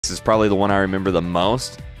is probably the one I remember the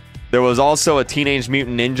most. There was also a Teenage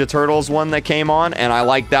Mutant Ninja Turtles one that came on, and I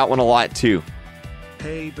liked that one a lot too.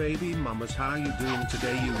 Hey baby mamas, how you doing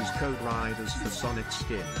today? Use code RIDERS for Sonic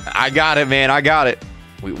skin. I got it, man. I got it.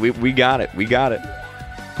 We got it. We got it.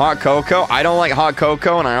 Hot cocoa. I don't like hot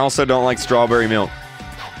cocoa, and I also don't like strawberry milk.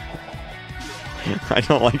 I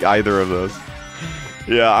don't like either of those.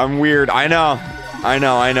 Yeah, I'm weird. I know.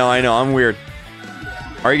 I'm weird.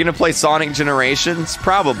 Are you gonna play Sonic Generations?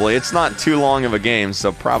 Probably. It's not too long of a game,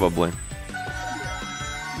 so probably.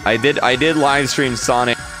 I did live stream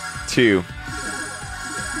Sonic 2.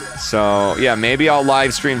 So yeah, maybe I'll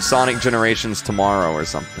live stream Sonic Generations tomorrow or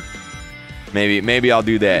something. Maybe I'll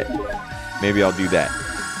do that. Maybe I'll do that.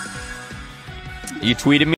 You tweeted me.